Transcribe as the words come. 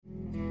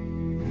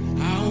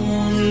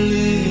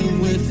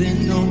with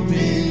an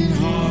open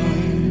heart.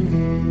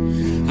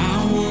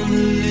 I wanna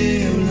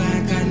live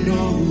like I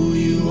know who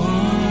you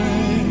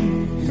are.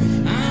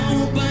 I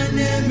hope I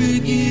never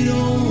get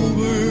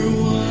over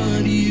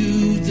what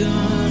you've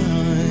done.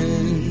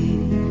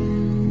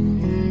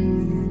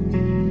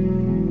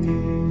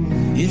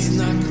 It's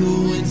not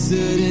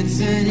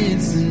coincidence and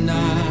it's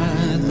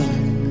not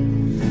luck.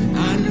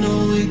 I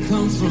know it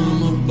comes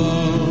from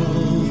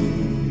above.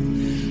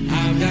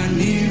 I've got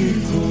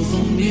miracles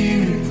on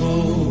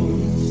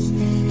miracles,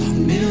 a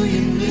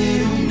million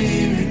little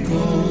miracles.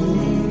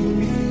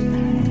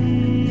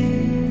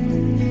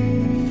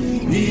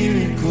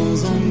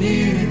 Miracles on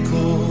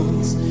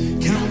miracles,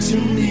 count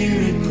your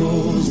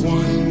miracles.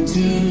 1,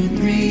 2,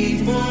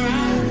 3, 4,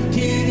 I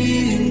can't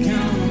even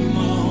count them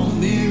all.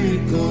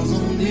 Miracles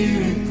on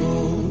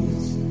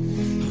miracles,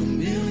 a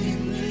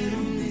million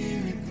little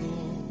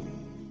miracles.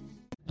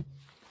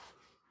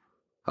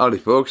 Howdy,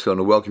 folks. I want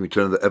to welcome you to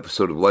another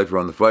episode of Life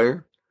Around the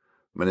Fire.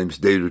 My name is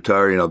Dave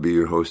Rutari, and I'll be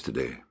your host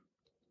today.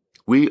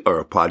 We are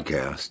a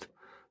podcast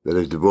that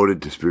is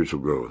devoted to spiritual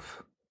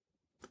growth.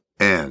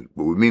 And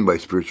what we mean by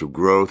spiritual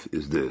growth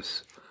is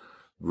this: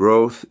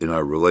 growth in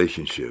our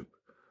relationship,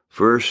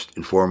 first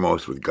and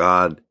foremost with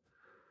God,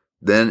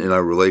 then in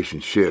our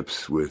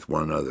relationships with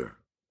one another.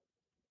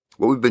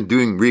 What we've been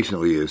doing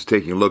recently is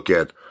taking a look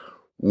at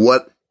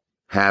what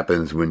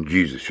happens when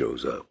Jesus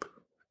shows up.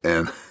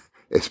 And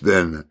it's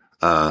been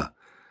I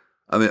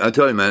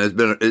tell you, man,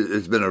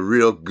 it's been a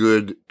real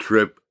good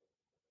trip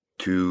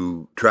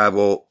to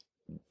travel.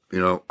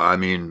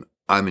 I'm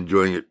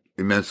enjoying it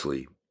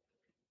immensely.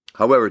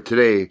 However,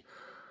 today,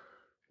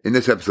 in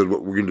this episode,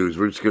 what we're going to do is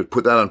we're just going to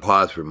put that on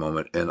pause for a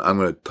moment, and I'm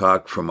going to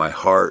talk from my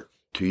heart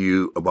to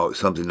you about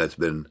something that's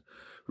been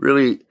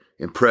really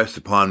impressed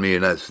upon me,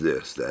 and that's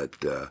this,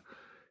 that,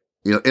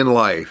 in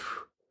life,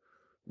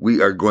 we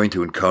are going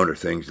to encounter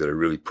things that are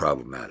really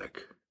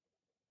problematic.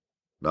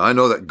 Now, I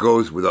know that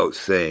goes without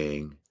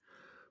saying,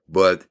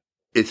 but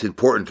it's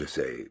important to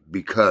say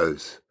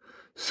because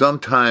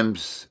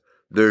sometimes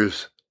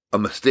there's a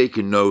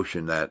mistaken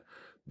notion that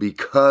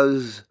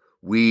because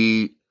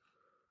we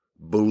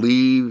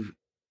believe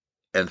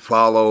and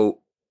follow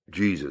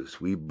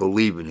Jesus, we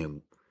believe in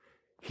him,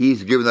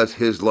 he's given us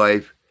his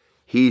life,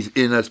 he's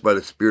in us by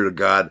the Spirit of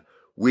God,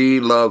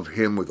 we love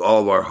him with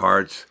all of our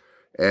hearts,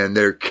 and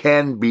there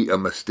can be a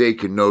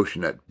mistaken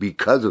notion that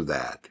because of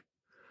that,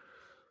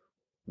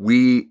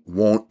 we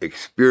won't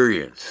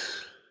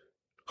experience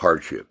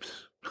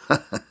hardships.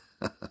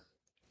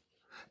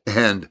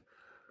 And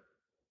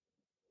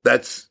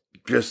that's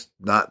just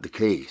not the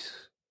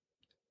case.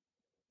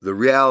 The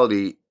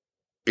reality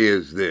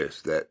is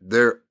this, that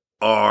there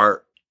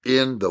are,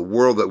 in the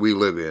world that we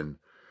live in,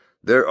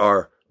 there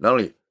are not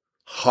only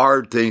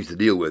hard things to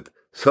deal with,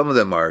 some of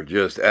them are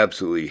just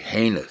absolutely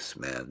heinous,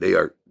 man.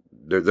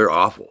 They're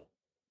awful.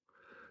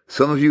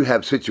 Some of you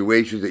have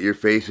situations that you're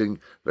facing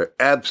that are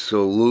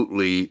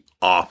absolutely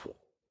awful.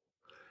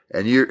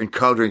 And you're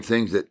encountering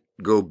things that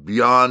go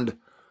beyond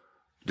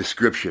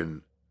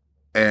description,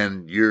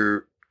 and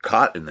you're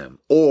caught in them.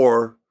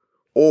 Or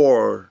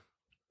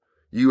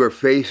you are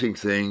facing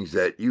things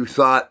that you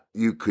thought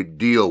you could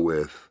deal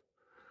with,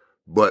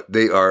 but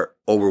they are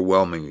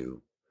overwhelming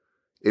you.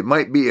 It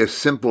might be as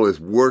simple as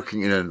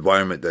working in an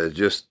environment that is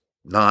just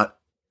not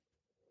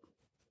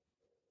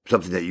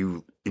something that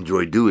you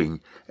enjoy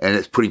doing, and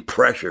it's putting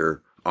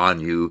pressure on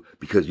you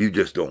because you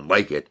just don't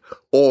like it,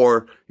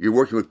 or you're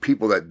working with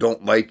people that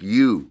don't like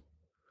you.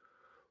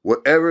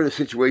 Whatever the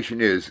situation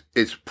is,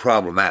 it's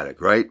problematic,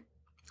 right?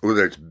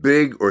 Whether it's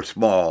big or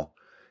small,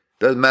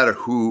 doesn't matter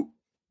who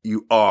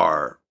you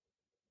are.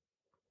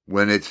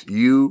 When it's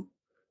you,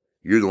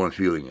 you're the one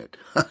feeling it.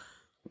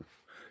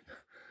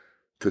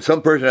 To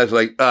some person, that's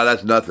like,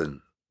 that's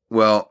nothing.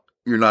 Well,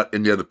 you're not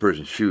in the other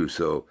person's shoes,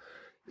 so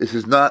this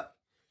is not.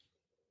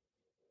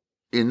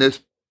 In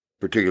this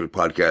particular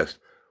podcast,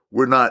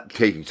 we're not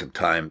taking some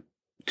time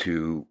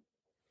to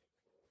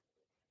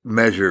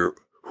measure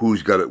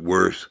who's got it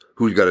worse,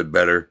 who's got it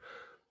better.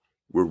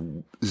 We're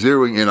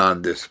zeroing in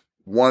on this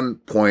one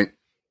point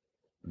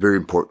very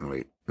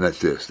importantly, and that's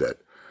this, that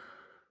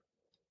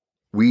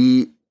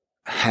we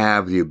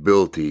have the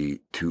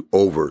ability to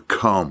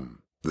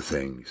overcome the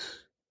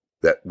things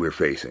that we're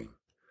facing.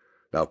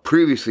 Now,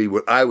 previously,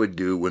 what I would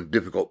do when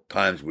difficult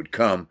times would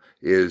come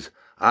is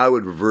I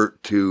would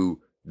revert to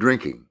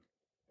drinking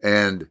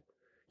and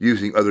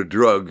using other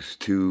drugs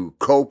to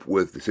cope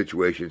with the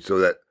situation so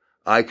that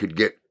I could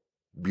get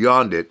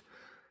beyond it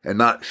and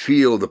not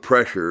feel the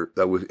pressure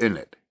that was in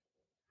it.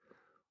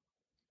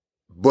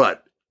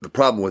 But the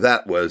problem with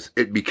that was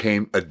it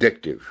became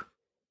addictive.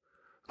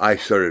 I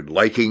started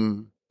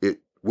liking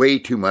it way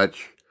too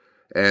much,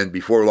 and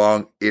before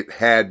long, it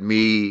had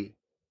me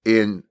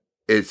in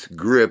its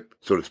grip,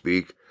 so to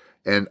speak,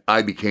 and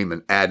I became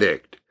an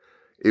addict.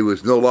 It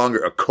was no longer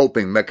a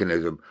coping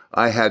mechanism.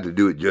 I had to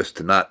do it just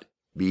to not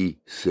be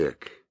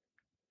sick.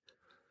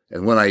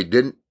 And when I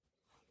didn't,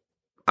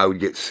 I would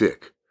get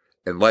sick,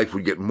 and life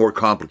would get more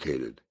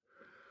complicated.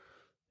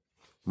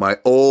 My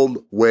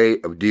old way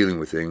of dealing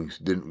with things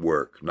didn't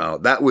work. Now,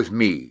 that was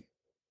me.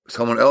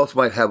 Someone else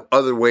might have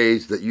other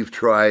ways that you've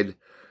tried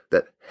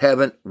that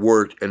haven't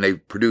worked, and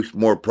they've produced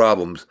more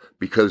problems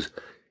because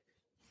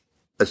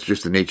that's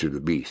just the nature of the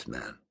beast,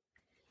 man.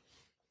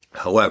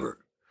 However,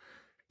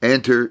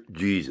 enter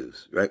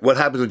Jesus, right? What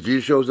happens when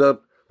Jesus shows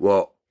up?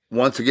 Well,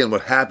 once again,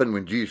 what happened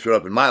when Jesus showed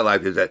up in my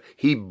life is that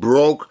he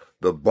broke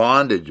the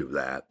bondage of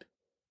that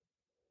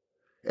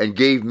and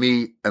gave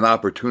me an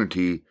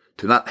opportunity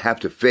to not have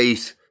to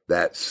face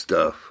that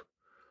stuff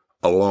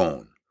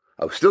alone.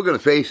 I was still going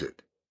to face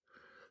it.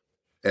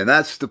 And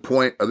that's the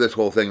point of this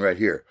whole thing right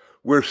here.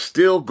 We're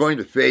still going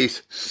to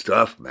face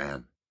stuff,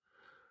 man.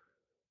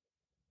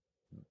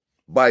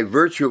 By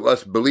virtue of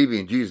us believing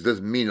in Jesus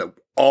doesn't mean that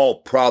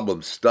all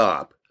problems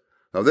stop.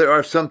 Now, there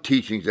are some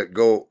teachings that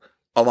go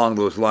along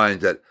those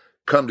lines that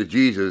come to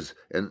Jesus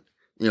and,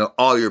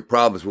 all your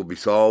problems will be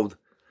solved.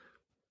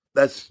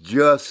 That's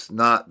just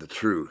not the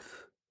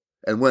truth.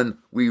 And when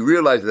we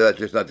realize that that's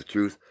just not the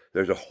truth,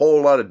 there's a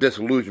whole lot of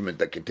disillusionment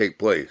that can take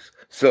place.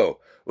 So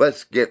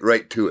let's get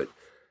right to it.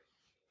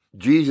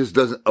 Jesus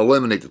doesn't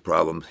eliminate the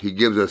problems. He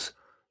gives us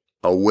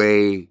a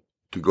way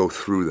to go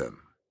through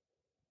them.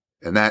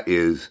 And that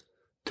is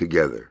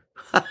together.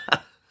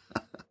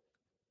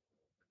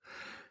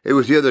 It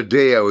was the other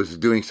day I was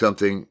doing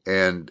something,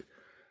 and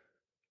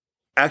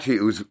actually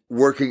it was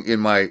working in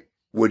my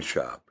wood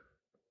shop.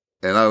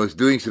 And I was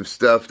doing some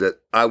stuff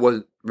that I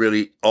wasn't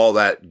really all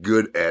that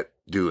good at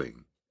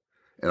doing.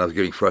 And I was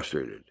getting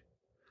frustrated.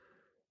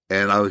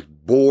 And I was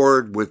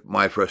bored with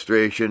my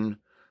frustration.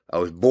 I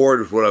was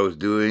bored with what I was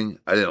doing.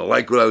 I didn't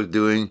like what I was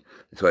doing.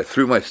 So I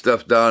threw my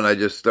stuff down. I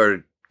just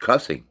started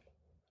cussing.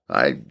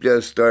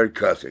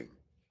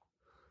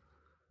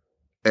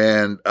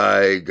 And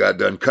I got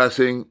done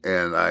cussing,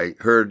 and I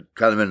heard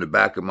kind of in the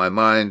back of my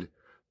mind,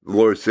 the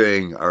Lord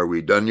saying, "Are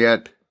we done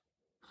yet?"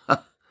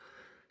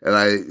 And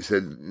I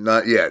said,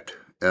 "Not yet."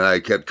 And I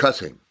kept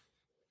cussing.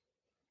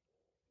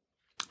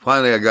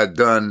 Finally, I got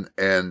done,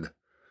 and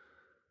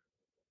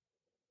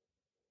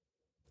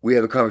we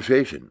had a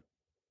conversation.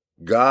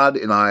 God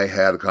and I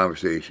had a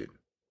conversation.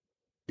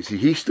 You see,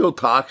 he still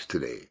talks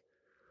today.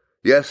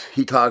 Yes,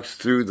 he talks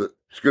through the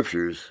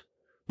scriptures,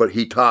 but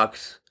he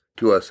talks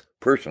to us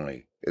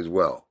personally as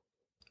well.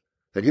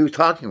 And he was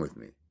talking with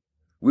me.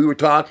 We were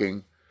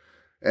talking,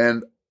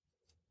 and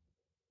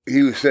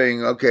he was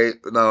saying, "Okay,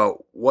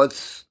 now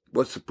what's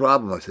the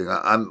problem?" I said,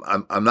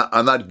 I'm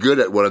not good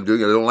at what I'm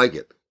doing. I don't like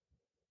it."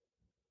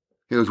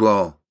 He goes,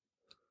 "Well,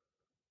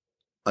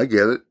 I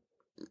get it.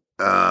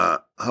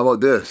 How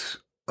about this?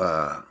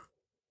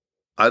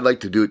 I'd like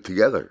to do it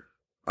together.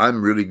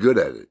 I'm really good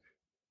at it.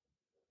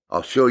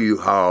 I'll show you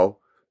how,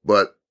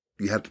 but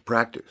you have to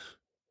practice.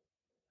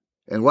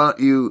 And why don't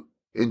you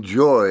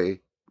enjoy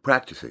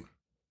practicing?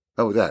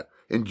 How about that?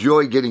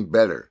 Enjoy getting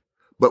better,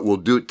 but we'll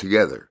do it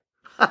together."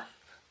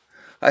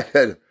 I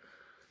said,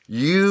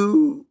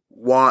 "You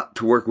want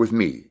to work with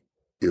me?"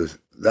 It was,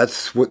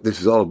 that's what this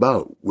is all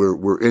about.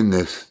 We're in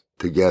this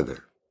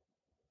together.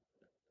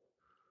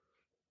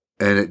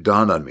 And it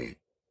dawned on me,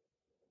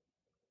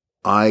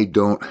 I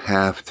don't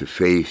have to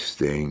face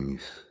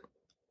things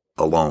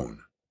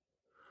alone.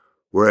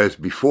 Whereas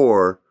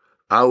before,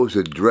 I was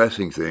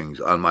addressing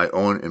things on my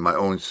own in my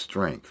own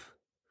strength.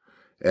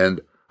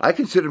 And I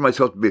consider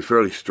myself to be a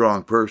fairly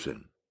strong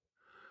person.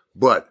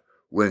 But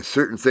when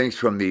certain things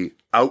from the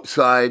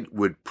outside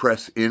would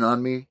press in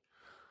on me,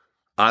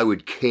 I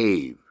would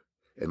cave.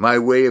 And my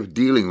way of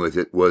dealing with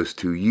it was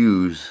to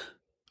use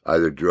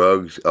either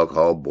drugs,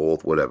 alcohol,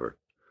 both, whatever,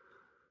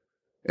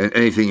 and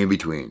anything in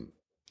between.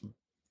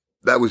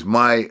 That was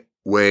my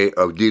way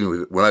of dealing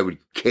with it. When I would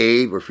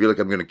cave or feel like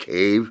I'm going to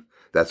cave,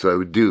 that's what I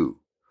would do.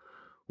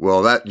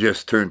 Well, that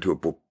just turned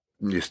to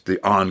just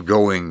the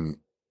ongoing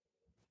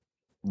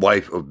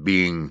life of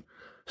being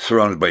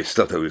surrounded by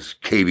stuff that was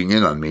caving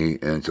in on me,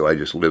 and so I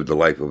just lived the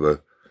life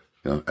of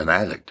an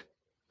addict.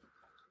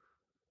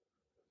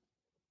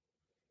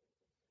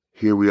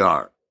 Here we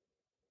are,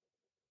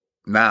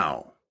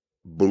 now,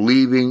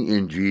 believing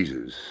in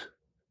Jesus,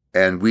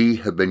 and we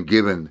have been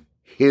given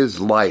his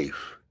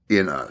life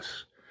in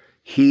us.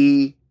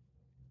 He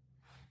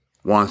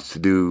wants to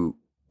do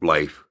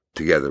life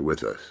together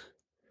with us.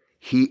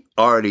 He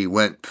already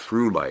went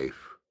through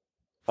life,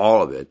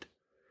 all of it,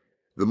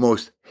 the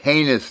most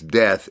heinous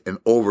death, and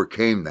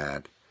overcame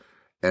that,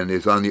 and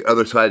is on the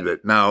other side of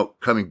it now,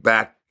 coming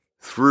back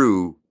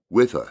through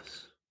with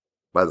us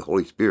by the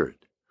Holy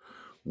Spirit.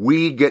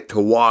 We get to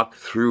walk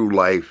through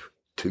life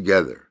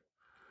together,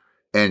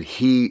 and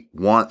he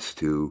wants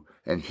to,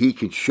 and he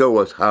can show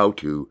us how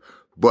to,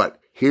 but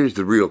here's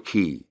the real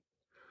key.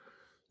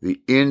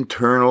 The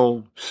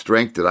internal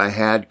strength that I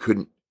had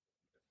couldn't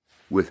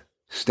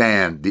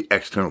withstand the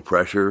external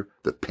pressure,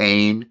 the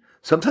pain.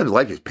 Sometimes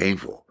life is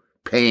painful.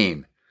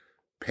 Pain,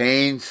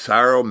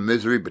 sorrow,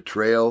 misery,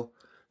 betrayal,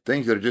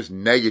 things that are just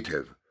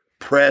negative,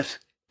 press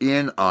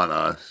in on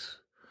us.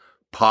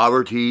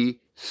 Poverty,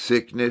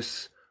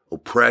 sickness,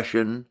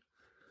 oppression,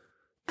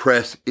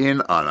 press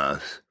in on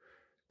us.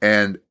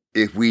 And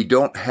if we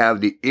don't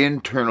have the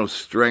internal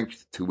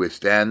strength to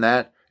withstand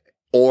that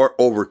or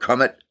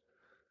overcome it,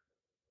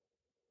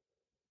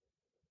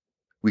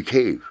 we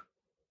cave.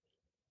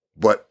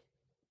 But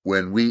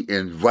when we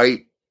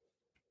invite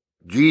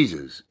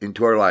Jesus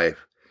into our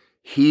life,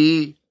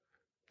 he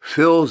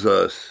fills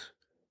us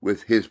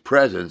with his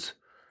presence,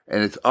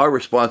 and it's our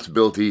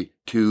responsibility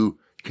to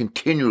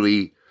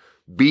continually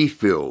be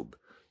filled,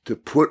 to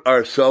put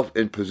ourselves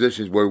in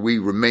positions where we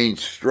remain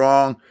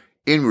strong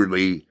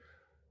inwardly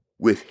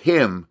with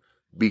him,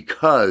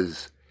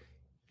 because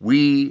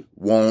we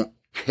won't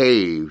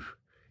cave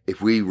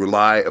if we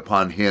rely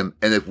upon him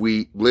and if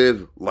we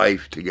live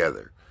life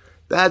together.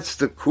 That's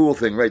the cool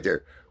thing right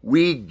there.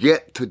 We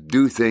get to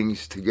do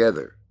things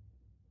together.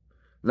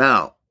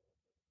 Now,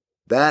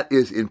 that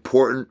is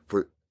important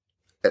for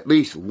at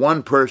least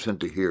one person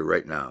to hear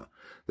right now,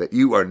 that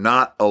you are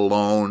not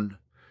alone.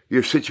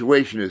 Your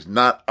situation is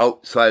not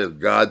outside of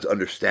God's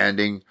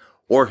understanding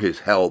or his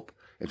help.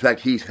 In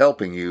fact, he's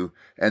helping you,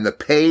 and the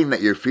pain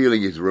that you're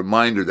feeling is a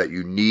reminder that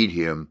you need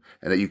him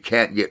and that you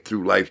can't get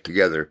through life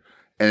together.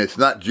 And it's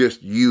not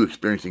just you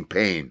experiencing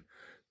pain.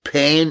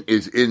 Pain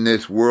is in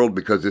this world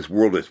because this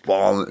world is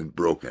fallen and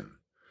broken.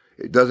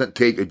 It doesn't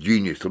take a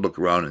genius to look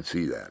around and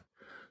see that.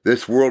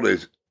 This world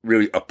is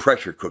really a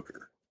pressure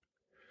cooker,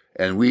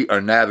 and we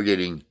are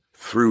navigating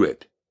through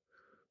it,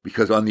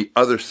 because on the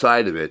other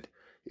side of it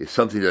is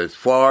something that is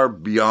far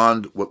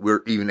beyond what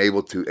we're even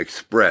able to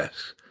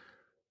express.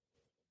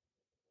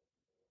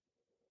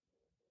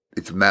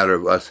 It's a matter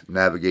of us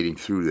navigating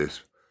through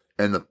this.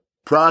 And the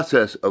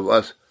process of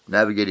us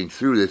navigating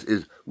through this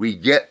is we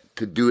get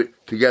to do it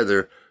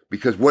together,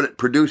 because what it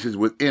produces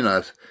within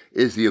us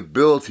is the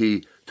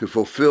ability to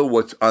fulfill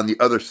what's on the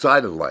other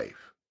side of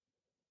life.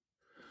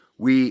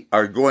 We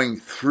are going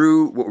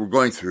through what we're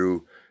going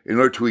through in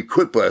order to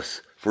equip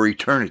us for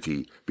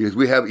eternity, because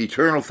we have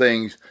eternal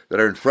things that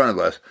are in front of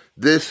us.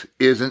 This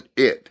isn't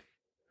it.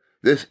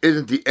 This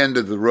isn't the end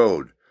of the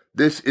road.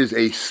 This is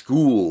a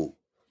school,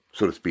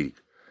 so to speak.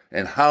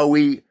 And how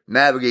we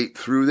navigate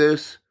through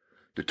this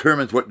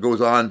determines what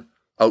goes on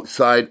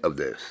outside of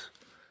this.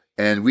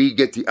 And we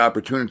get the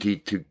opportunity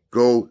to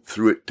go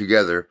through it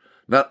together,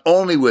 not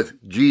only with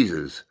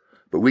Jesus,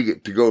 but we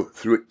get to go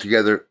through it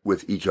together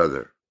with each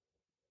other.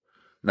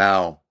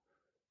 Now,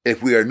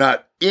 if we are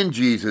not in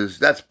Jesus,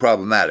 that's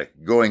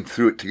problematic, going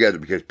through it together,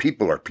 because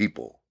people are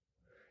people.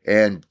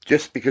 And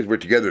just because we're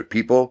together with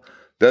people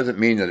doesn't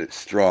mean that it's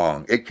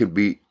strong. It can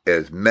be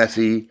as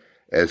messy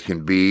as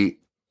can be,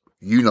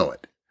 you know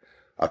it.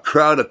 A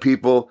crowd of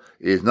people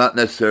is not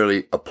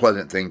necessarily a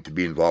pleasant thing to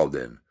be involved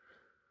in.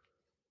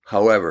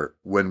 However,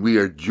 when we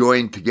are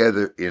joined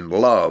together in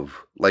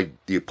love,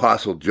 like the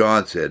Apostle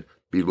John said,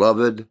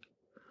 "Beloved,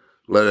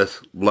 let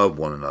us love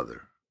one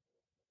another."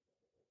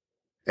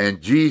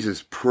 And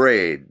Jesus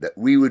prayed that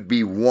we would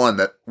be one,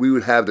 that we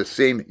would have the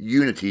same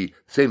unity,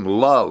 same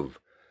love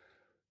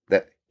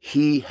that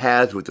he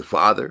has with the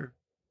Father,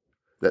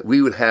 that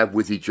we would have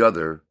with each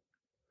other,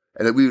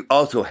 and that we would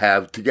also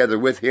have together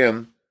with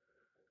him,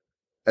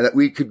 and that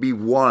we could be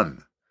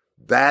one.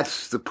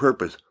 That's the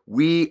purpose.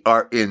 We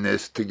are in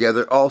this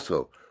together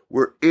also.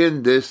 We're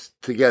in this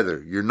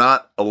together. You're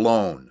not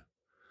alone.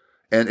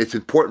 And it's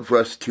important for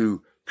us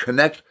to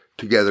connect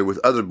together with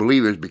other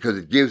believers, because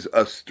it gives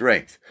us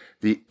strength.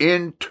 The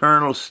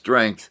internal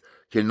strength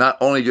can not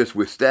only just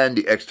withstand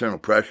the external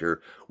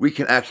pressure, we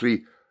can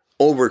actually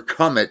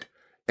overcome it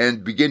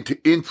and begin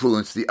to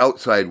influence the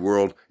outside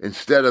world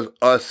instead of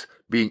us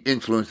being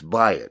influenced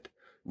by it.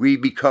 We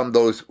become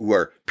those who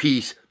are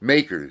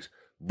peacemakers.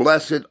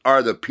 Blessed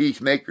are the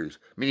peacemakers,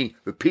 meaning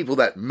the people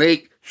that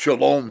make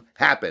shalom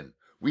happen.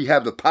 We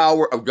have the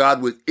power of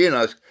God within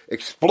us,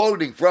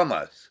 exploding from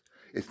us.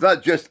 It's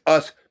not just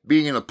us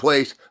being in a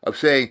place of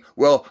saying,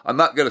 well, I'm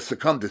not going to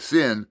succumb to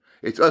sin.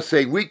 It's us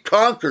saying we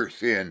conquer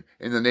sin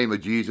in the name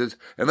of Jesus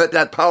and let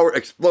that power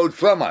explode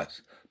from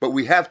us. But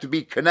we have to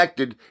be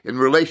connected in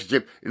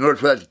relationship in order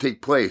for that to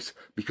take place,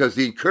 because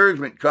the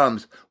encouragement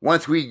comes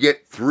once we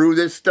get through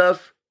this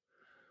stuff,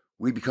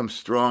 we become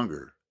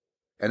stronger.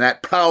 And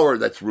that power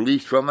that's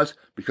released from us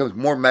becomes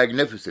more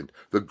magnificent.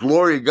 The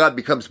glory of God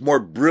becomes more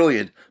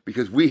brilliant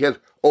because we have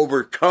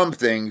overcome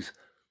things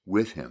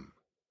with him.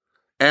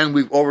 And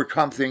we've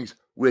overcome things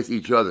with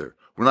each other.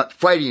 We're not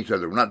fighting each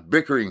other. We're not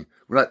bickering.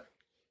 We're not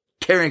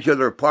tearing each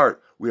other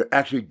apart. We are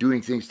actually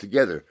doing things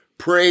together.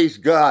 Praise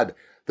God.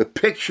 The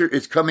picture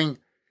is coming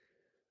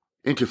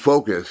into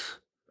focus,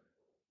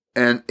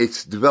 and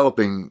it's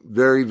developing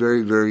very,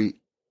 very, very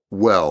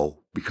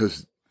well,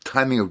 because the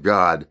timing of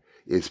God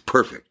is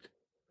perfect.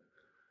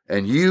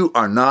 And you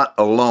are not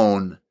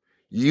alone.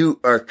 You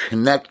are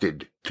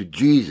connected to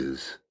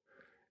Jesus,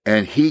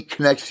 and he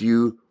connects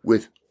you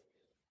with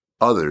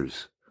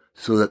others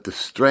so that the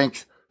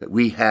strength that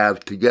we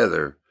have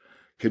together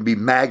can be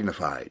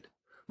magnified,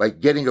 like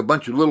getting a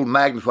bunch of little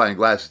magnifying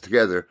glasses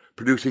together,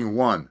 producing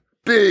one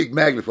big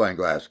magnifying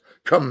glass.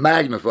 Come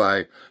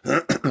magnify,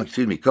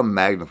 come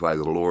magnify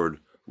the Lord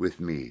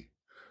with me.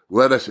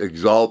 Let us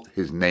exalt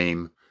his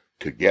name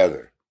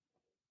together.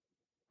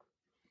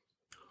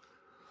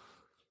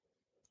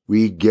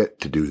 We get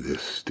to do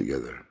this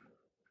together.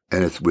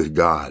 And it's with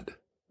God.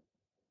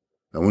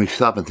 Now, when you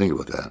stop and think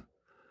about that,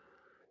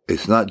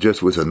 it's not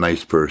just with a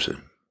nice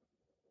person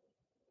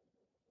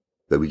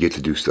that we get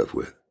to do stuff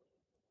with.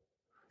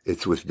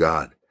 It's with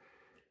God.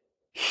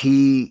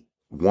 He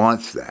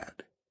wants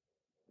that.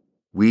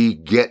 We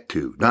get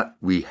to, not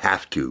we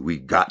have to, we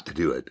got to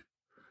do it.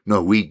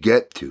 No, we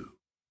get to.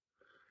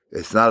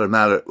 It's not a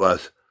matter of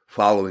us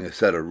following a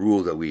set of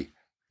rules that we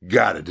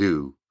got to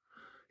do.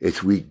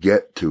 It's we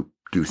get to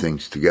do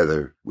things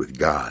together with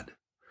God.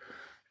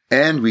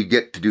 And we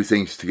get to do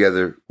things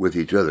together with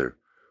each other.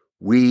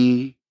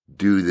 We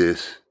do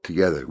this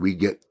together. We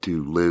get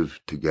to live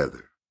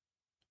together.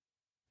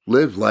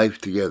 Live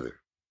life together.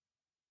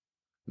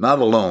 Not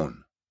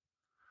alone.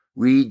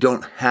 We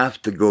don't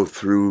have to go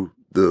through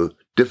the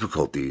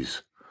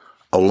difficulties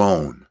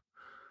alone.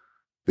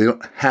 They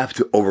don't have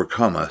to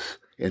overcome us.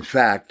 In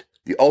fact,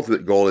 the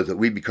ultimate goal is that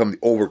we become the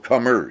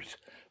overcomers.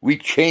 We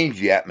change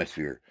the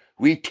atmosphere.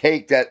 We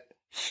take that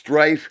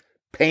strife,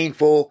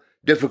 painful,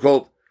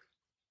 difficult,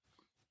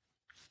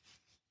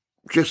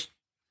 just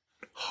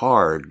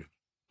hard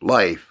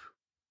life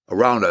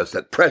around us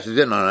that presses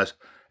in on us,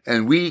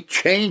 and we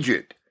change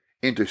it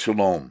into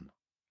shalom.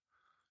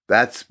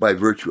 That's by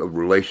virtue of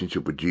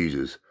relationship with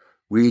Jesus.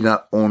 We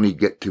not only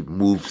get to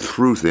move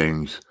through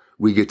things,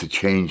 we get to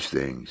change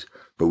things,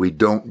 but we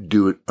don't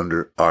do it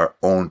under our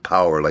own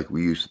power like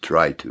we used to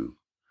try to.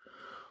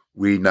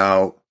 We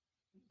now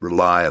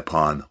rely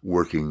upon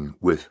working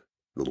with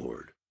the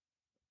Lord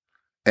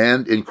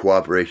and in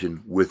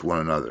cooperation with one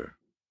another.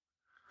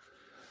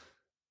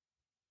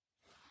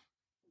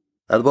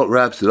 That about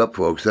wraps it up,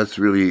 folks. That's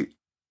really,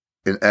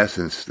 in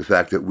essence, the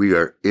fact that we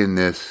are in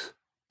this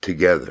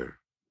together.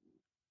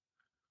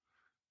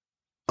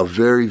 A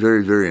very,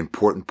 very, very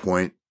important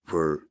point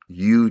for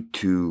you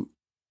to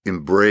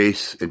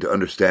embrace and to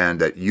understand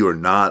that you are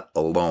not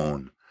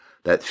alone.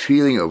 That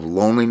feeling of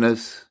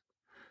loneliness,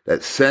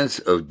 that sense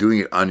of doing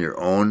it on your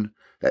own,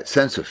 that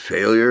sense of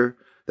failure,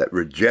 that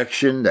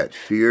rejection, that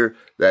fear,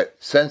 that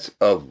sense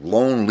of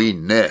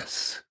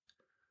loneliness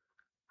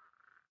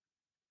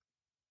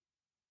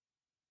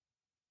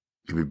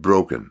can be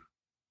broken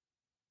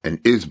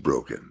and is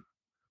broken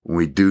when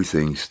we do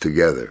things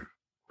together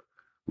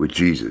with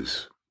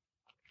Jesus.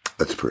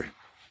 Let's pray.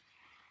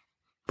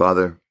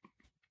 Father,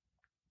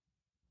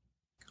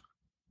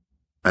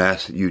 I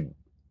ask that you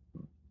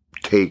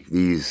take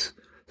these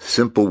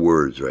simple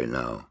words right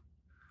now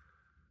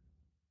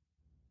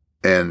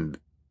and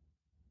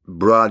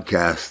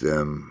broadcast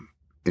them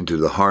into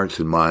the hearts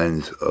and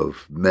minds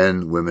of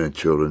men, women, and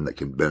children that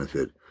can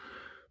benefit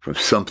from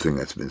something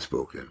that's been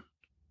spoken.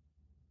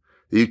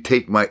 You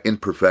take my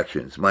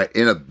imperfections, my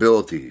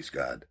inabilities,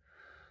 God,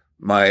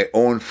 my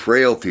own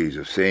frailties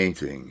of saying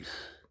things,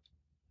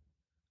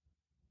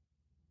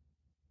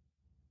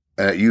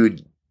 and that you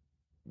would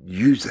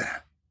use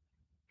that.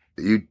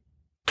 You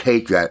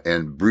take that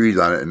and breathe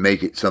on it and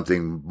make it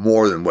something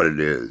more than what it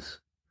is.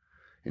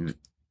 And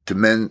to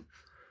men,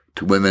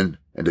 to women,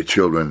 and to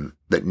children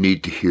that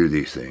need to hear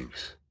these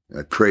things. And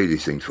I pray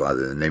these things,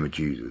 Father, in the name of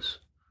Jesus.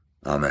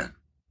 Amen.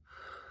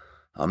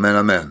 Amen,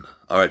 amen.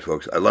 All right,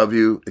 folks, I love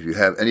you. If you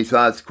have any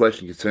thoughts,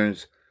 questions,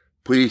 concerns,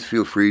 please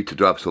feel free to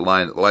drop us a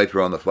line at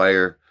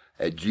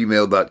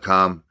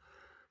lifearoundthefire@gmail.com.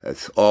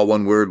 That's all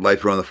one word,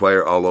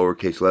 lifearoundthefire, all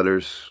lowercase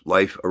letters,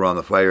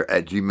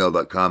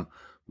 lifearoundthefire@gmail.com.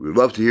 We would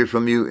love to hear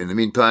from you. In the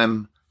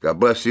meantime, God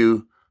bless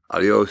you.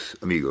 Adios,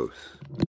 amigos.